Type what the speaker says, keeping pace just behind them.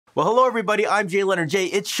Well, hello everybody, I'm JayLeonardJ.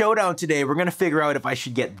 It's showdown today. We're gonna figure out if I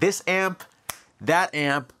should get this amp,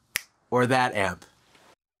 or that amp.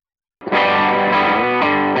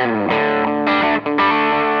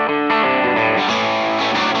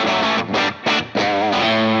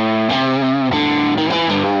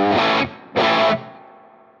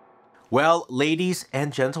 Well, ladies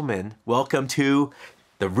and gentlemen, welcome to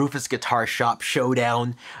the Rufus Guitar Shop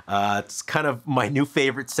Showdown. It's kind of my new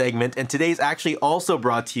favorite segment, and today's actually also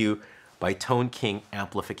brought to you by Tone King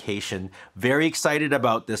Amplification. Very excited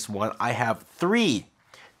about this one. I have 3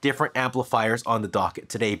 different amplifiers on the docket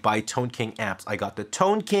today by Tone King Amps. I got the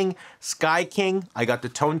Tone King Sky King, I got the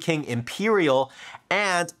Tone King Imperial,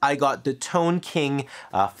 and I got the Tone King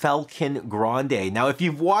Falcon Grande. Now, if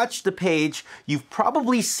you've watched the page, you've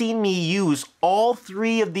probably seen me use all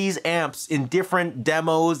 3 of these amps in different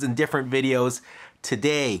demos and different videos.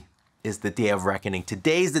 Today is the day of reckoning.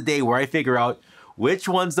 Today's the day where I figure out which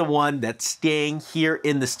one's the one that's staying here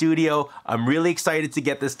in the studio. I'm really excited to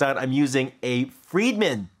get this done. I'm using a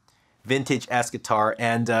Friedman Vintage S guitar,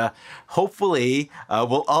 and hopefully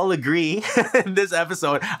we'll all agree in this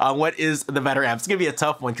episode on what is the better amp. It's gonna be a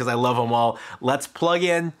tough one because I love them all. Let's plug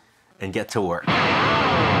in and get to work.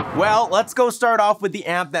 Well, let's go start off with the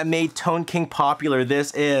amp that made Tone King popular.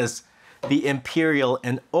 This is the Imperial,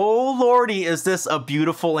 and oh lordy, is this a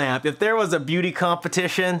beautiful amp. If there was a beauty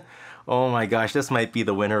competition, oh my gosh, this might be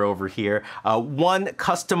the winner over here. One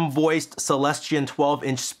custom voiced Celestion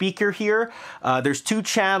 12-inch speaker here. There's 2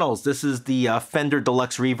 channels. This is the Fender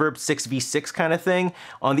Deluxe Reverb 6v6 kind of thing.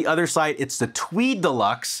 On the other side, it's the Tweed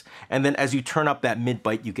Deluxe. And then as you turn up that mid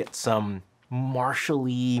bite, you get some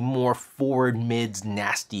Marshall-y, more forward mids,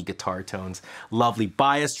 nasty guitar tones. Lovely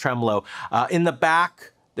bias tremolo. In the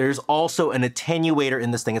back, there's also an attenuator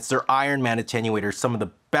in this thing. It's their Iron Man attenuator, some of the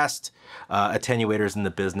best attenuators in the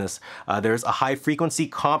business. There's a high frequency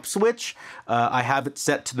comp switch. I have it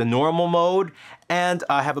set to the normal mode, and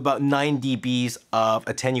I have about 9 dBs of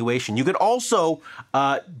attenuation. You could also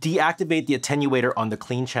deactivate the attenuator on the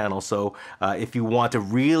clean channel. So if you want to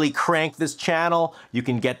really crank this channel, you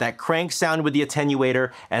can get that crank sound with the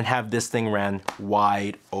attenuator and have this thing ran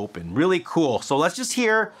wide open. Really cool. So let's just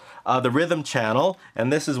hear the rhythm channel,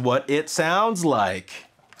 and this is what it sounds like.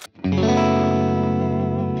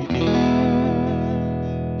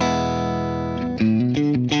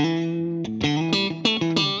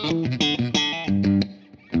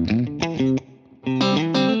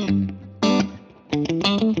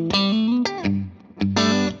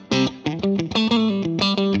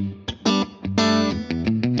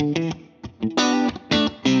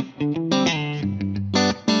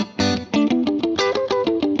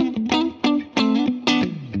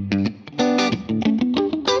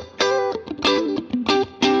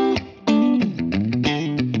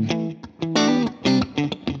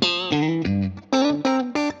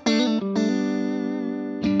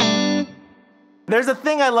 There's a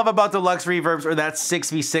thing I love about deluxe reverbs, or that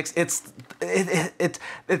 6v6.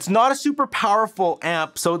 It's not a super powerful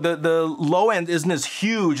amp, so the low end isn't as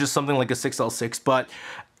huge as something like a 6L6, but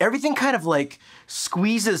everything kind of like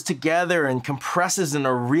squeezes together and compresses in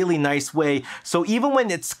a really nice way. So even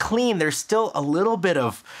when it's clean, there's still a little bit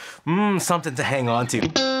of something to hang on to.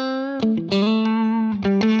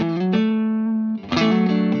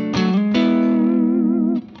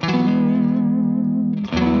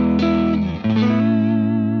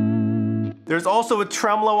 There's also a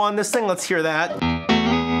tremolo on this thing. Let's hear that.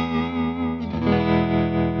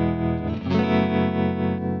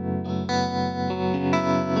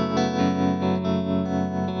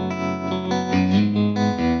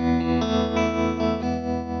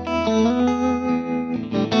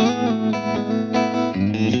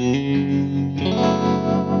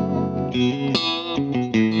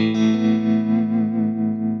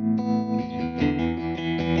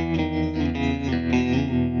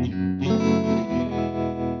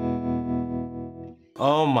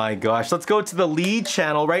 Oh my gosh, let's go to the lead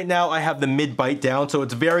channel. Right now I have the mid bite down, so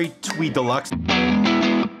it's very Tweed Deluxe.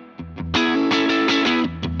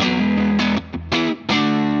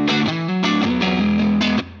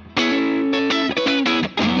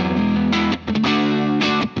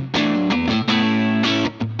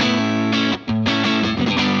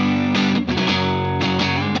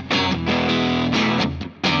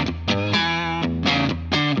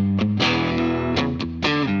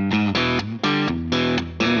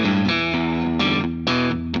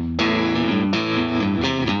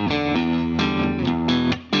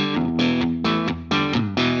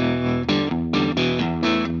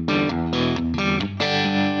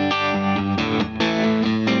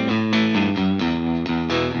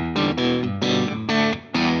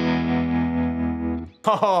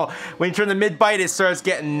 Oh, when you turn the mid bite, it starts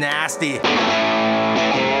getting nasty.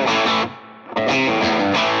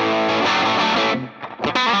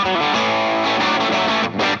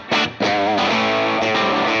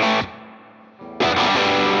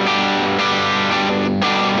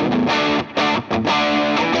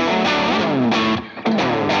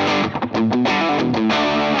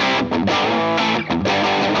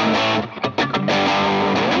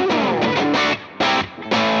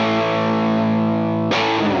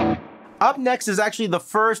 Up next is actually the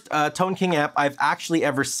first Tone King amp I've actually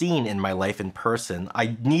ever seen in my life in person.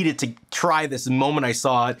 I needed to try this the moment I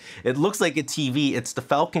saw it. It looks like a TV. It's the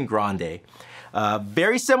Falcon Grande.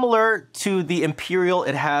 Very similar to the Imperial.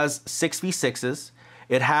 It has 6v6s.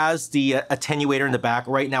 It has the attenuator in the back.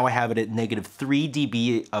 Right now I have it at -3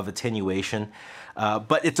 dB of attenuation.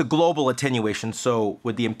 But it's a global attenuation, so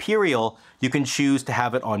with the Imperial, you can choose to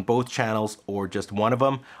have it on both channels or just one of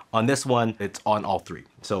them. On this one, it's on all three,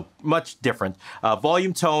 so much different.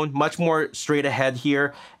 Volume tone, much more straight ahead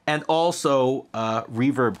here, and also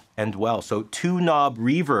reverb and well. So 2-knob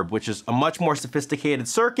reverb, which is a much more sophisticated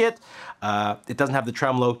circuit. It doesn't have the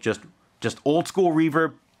tremolo, just old school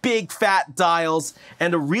reverb. Big fat dials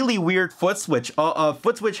and a really weird foot switch.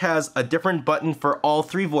 Foot switch has a different button for all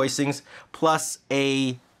three voicings plus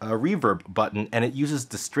a reverb button, and it uses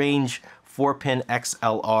the strange 4-pin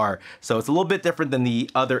XLR. So it's a little bit different than the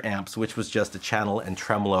other amps, which was just a channel and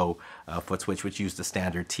tremolo foot switch, which used the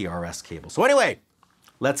standard TRS cable. So anyway,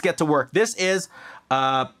 let's get to work. This is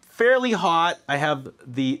fairly hot. I have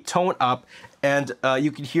the tone up, and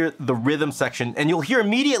you can hear the rhythm section, and you'll hear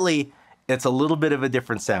immediately it's a little bit of a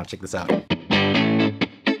different sound. Check this out.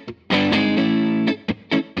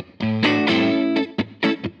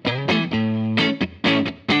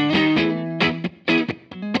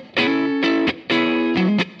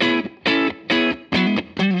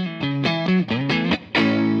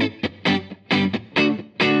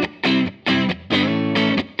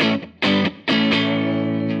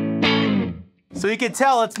 So you can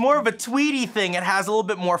tell it's more of a tweedy thing. It has a little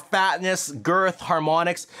bit more fatness, girth,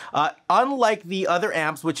 harmonics. Unlike the other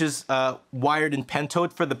amps, which is wired in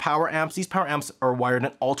pentode for the power amps, these power amps are wired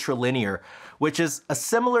in ultralinear, which is a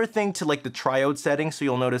similar thing to like the triode setting. So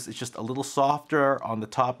you'll notice it's just a little softer on the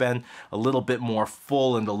top end, a little bit more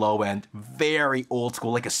full in the low end. Very old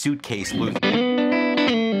school, like a suitcase loop.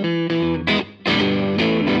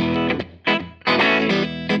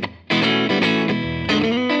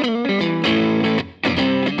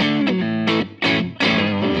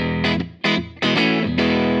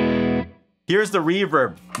 Here's the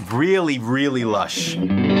reverb, really, really lush.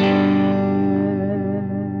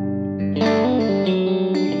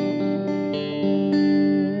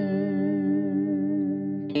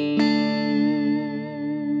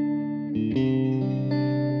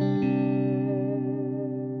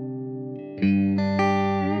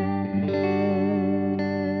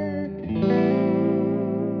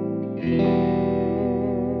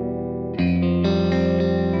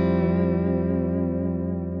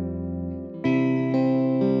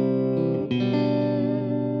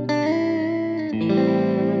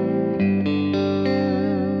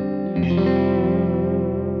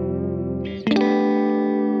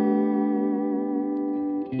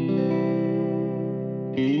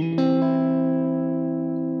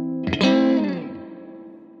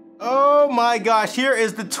 Oh my gosh, here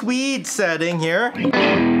is the tweed setting here.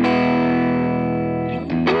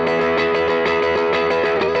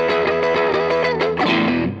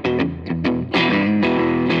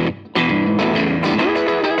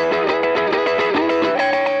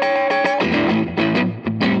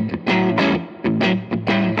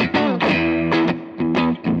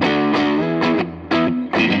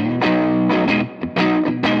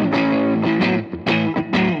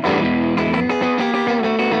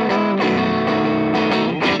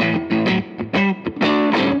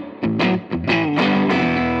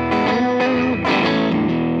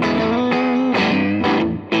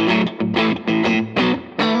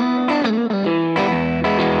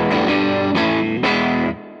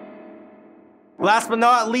 Last but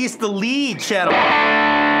not least, the lead channel.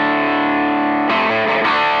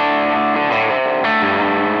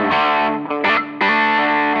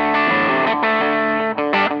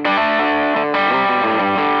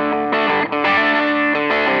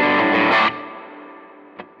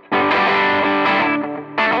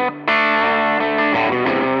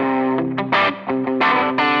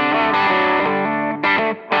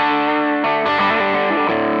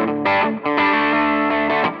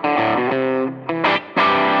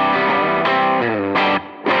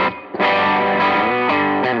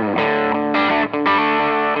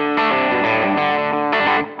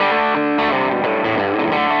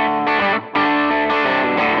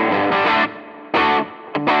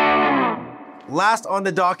 last on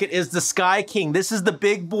the docket is the Sky King. This is the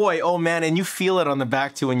big boy. Oh man, and you feel it on the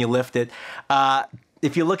back too when you lift it.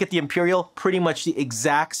 If you look at the Imperial, pretty much the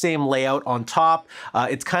exact same layout on top.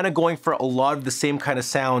 It's kind of going for a lot of the same kind of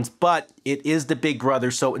sounds, but it is the big brother.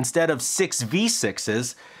 So instead of 6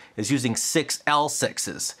 V6s, it's using 6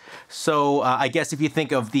 L6s. So I guess if you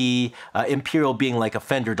think of the Imperial being like a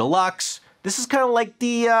Fender Deluxe, this is kind of like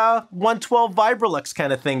the 112 Vibrolux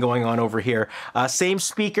kind of thing going on over here. Same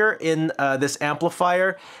speaker in this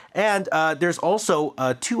amplifier. And there's also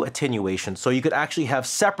 2 attenuations. So you could actually have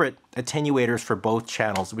separate attenuators for both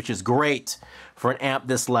channels, which is great for an amp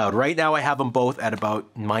this loud. Right now I have them both at about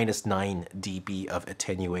 -9 dB of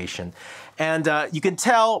attenuation. And you can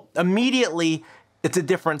tell immediately it's a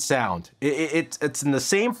different sound. It's in the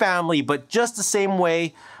same family, but just the same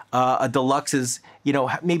way a Deluxe is, you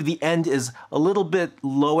know, maybe the end is a little bit,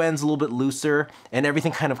 low end's a little bit looser, and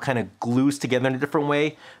everything kind of glues together in a different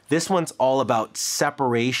way. This one's all about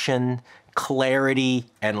separation, clarity,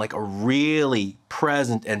 and like a really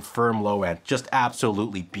present and firm low end. Just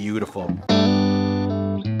absolutely beautiful.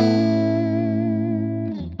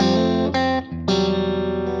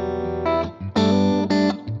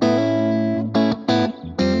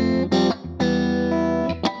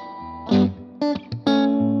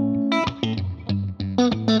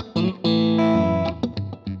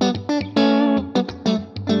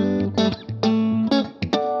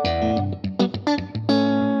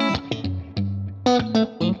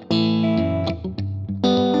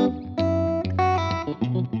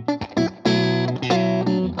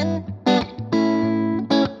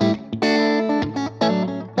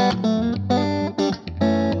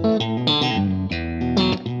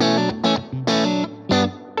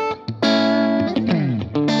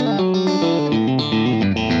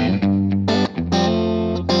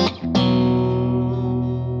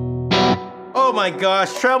 Oh my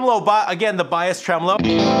gosh, tremolo, again, the bias tremolo.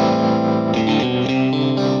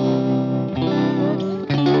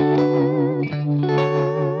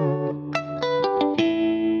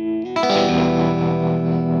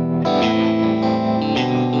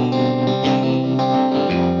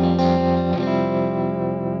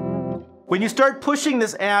 When you start pushing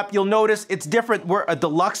this amp, you'll notice it's different where a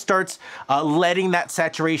Deluxe starts letting that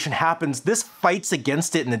saturation happen. This fights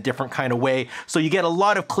against it in a different kind of way, so you get a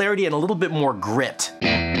lot of clarity and a little bit more grit.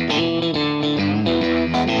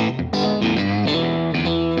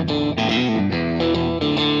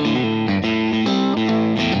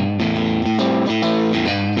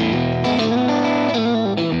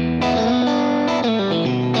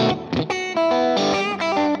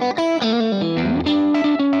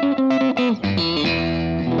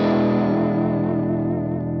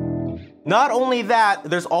 Not only that,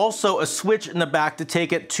 there's also a switch in the back to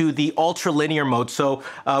take it to the ultra-linear mode. So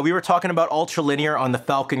we were talking about ultra-linear on the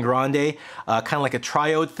Falcon Grande, kind of like a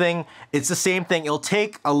triode thing. It's the same thing. It'll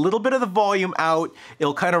take a little bit of the volume out,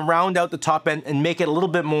 it'll kind of round out the top end and make it a little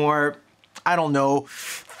bit more, I don't know,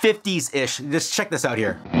 50s-ish. Just check this out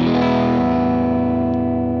here.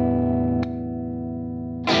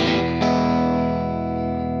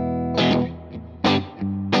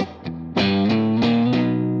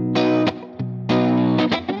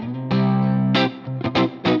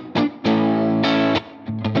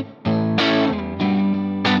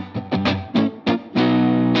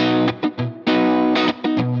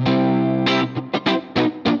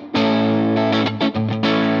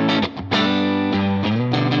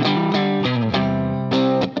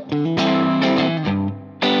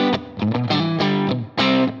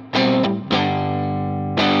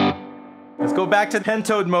 Back to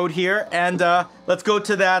pentode mode here, and let's go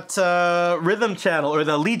to that rhythm channel, or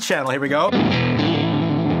the lead channel. Here we go.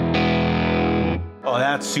 Oh,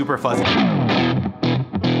 that's super fuzzy.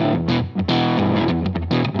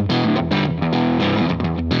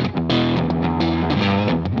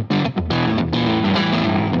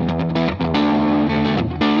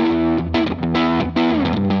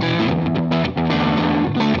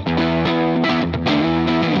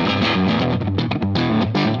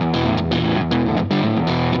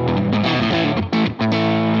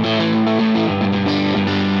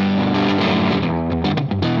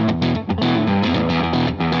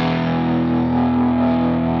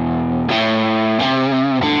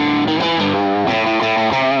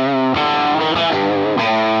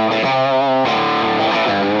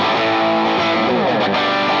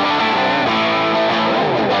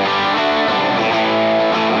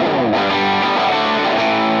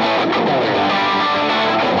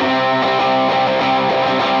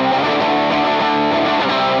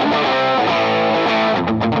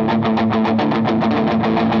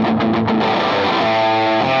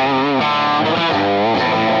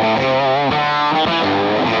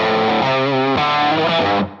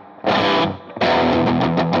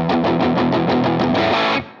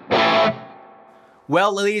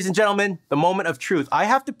 Well, ladies and gentlemen, the moment of truth. I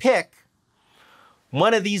have to pick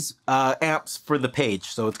one of these amps for the page.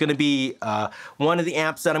 So it's going to be one of the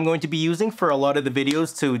amps that I'm going to be using for a lot of the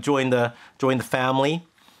videos to join the family.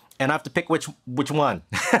 And I have to pick which one.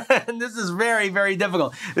 And this is very, very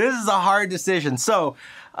difficult. This is a hard decision. So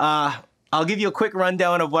I'll give you a quick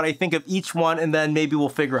rundown of what I think of each one, and then maybe we'll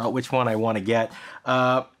figure out which one I want to get.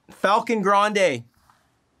 Falcon Grande.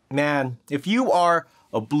 Man, if you are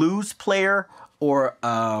a blues player or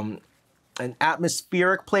an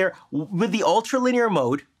atmospheric player, with the ultra-linear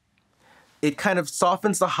mode, it kind of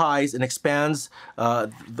softens the highs and expands,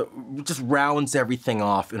 just rounds everything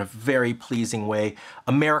off in a very pleasing way.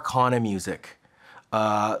 Americana music.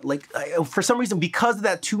 For some reason, because of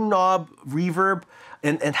that two-knob reverb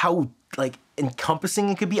and how like encompassing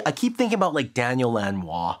it could be, I keep thinking about like Daniel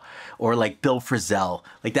Lanois or like Bill Frisell,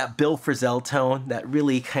 like that Bill Frisell tone, that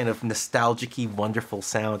really kind of nostalgic-y, wonderful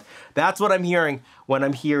sound. That's what I'm hearing when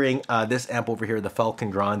I'm hearing this amp over here, the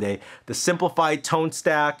Falcon Grande. The simplified tone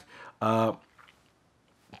stack,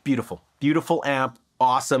 beautiful, beautiful amp,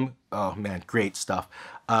 awesome. Oh man, great stuff.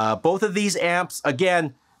 Both of these amps,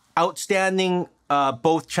 again, outstanding.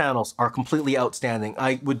 Both channels are completely outstanding.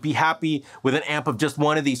 I would be happy with an amp of just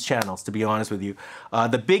one of these channels, to be honest with you.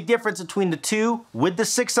 The big difference between the two, with the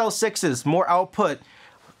 6L6s, more output,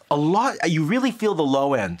 you really feel the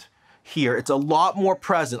low end here. It's a lot more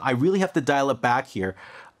present. I really have to dial it back here.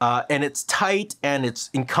 And it's tight and it's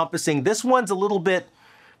encompassing. This one's a little bit,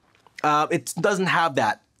 it doesn't have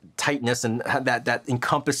that tightness and that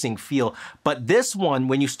encompassing feel. But this one,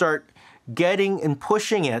 when you start getting and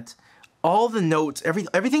pushing it, all the notes,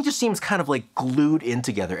 everything just seems kind of like glued in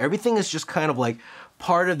together. Everything is just kind of like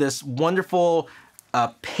part of this wonderful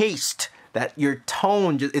paste that your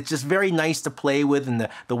tone, it's just very nice to play with, and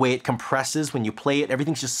the way it compresses when you play it,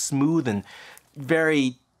 everything's just smooth and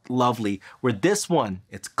very lovely. Where this one,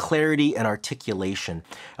 it's clarity and articulation.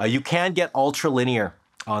 You can get ultra linear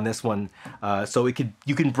on this one, so you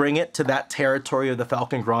can bring it to that territory of the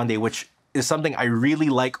Falcon Grande, which is something I really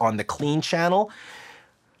like on the clean channel.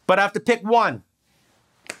 But I have to pick one.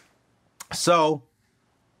 So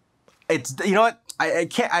it's, you know what? I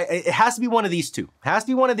can't, it has to be one of these two. It has to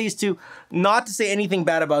be one of these two. Not to say anything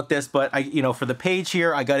bad about this, but for the page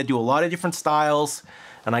here, I got to do a lot of different styles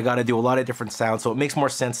and I got to do a lot of different sounds. So it makes more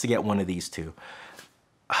sense to get one of these two.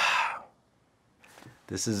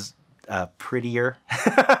 This is prettier.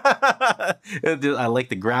 I like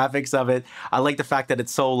the graphics of it. I like the fact that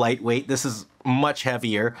it's so lightweight. This is much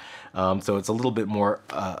heavier, so it's a little bit more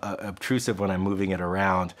obtrusive when I'm moving it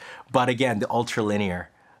around. But again, the ultra linear,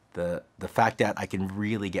 the fact that I can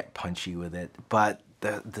really get punchy with it, but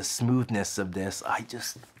the smoothness of this, I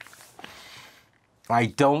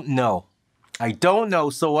don't know. I don't know.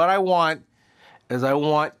 So what I want is I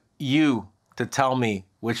want you to tell me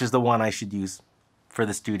which is the one I should use for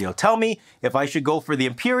the studio. Tell me if I should go for the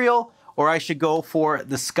Imperial or I should go for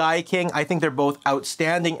the Sky King. I think they're both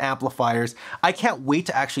outstanding amplifiers. I can't wait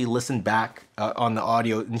to actually listen back on the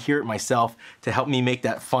audio and hear it myself to help me make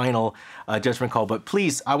that final judgment call. But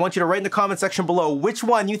please, I want you to write in the comment section below which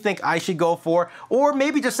one you think I should go for, or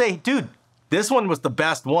maybe just say, dude, this one was the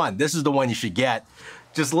best one. This is the one you should get.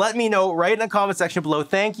 Just let me know right in the comment section below.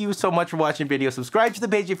 Thank you so much for watching the video. Subscribe to the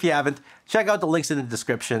page if you haven't. Check out the links in the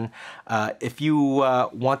description. If you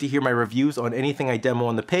want to hear my reviews on anything I demo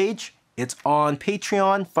on the page, it's on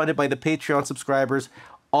Patreon, funded by the Patreon subscribers.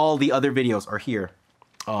 All the other videos are here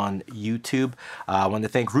on YouTube. I want to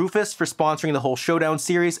thank Rufus for sponsoring the whole Showdown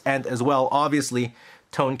series, and as well, obviously,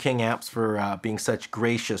 Tone King Amps for being such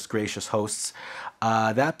gracious, gracious hosts.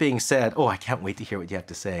 That being said, I can't wait to hear what you have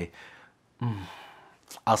to say.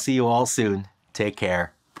 I'll see you all soon. Take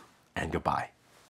care and goodbye.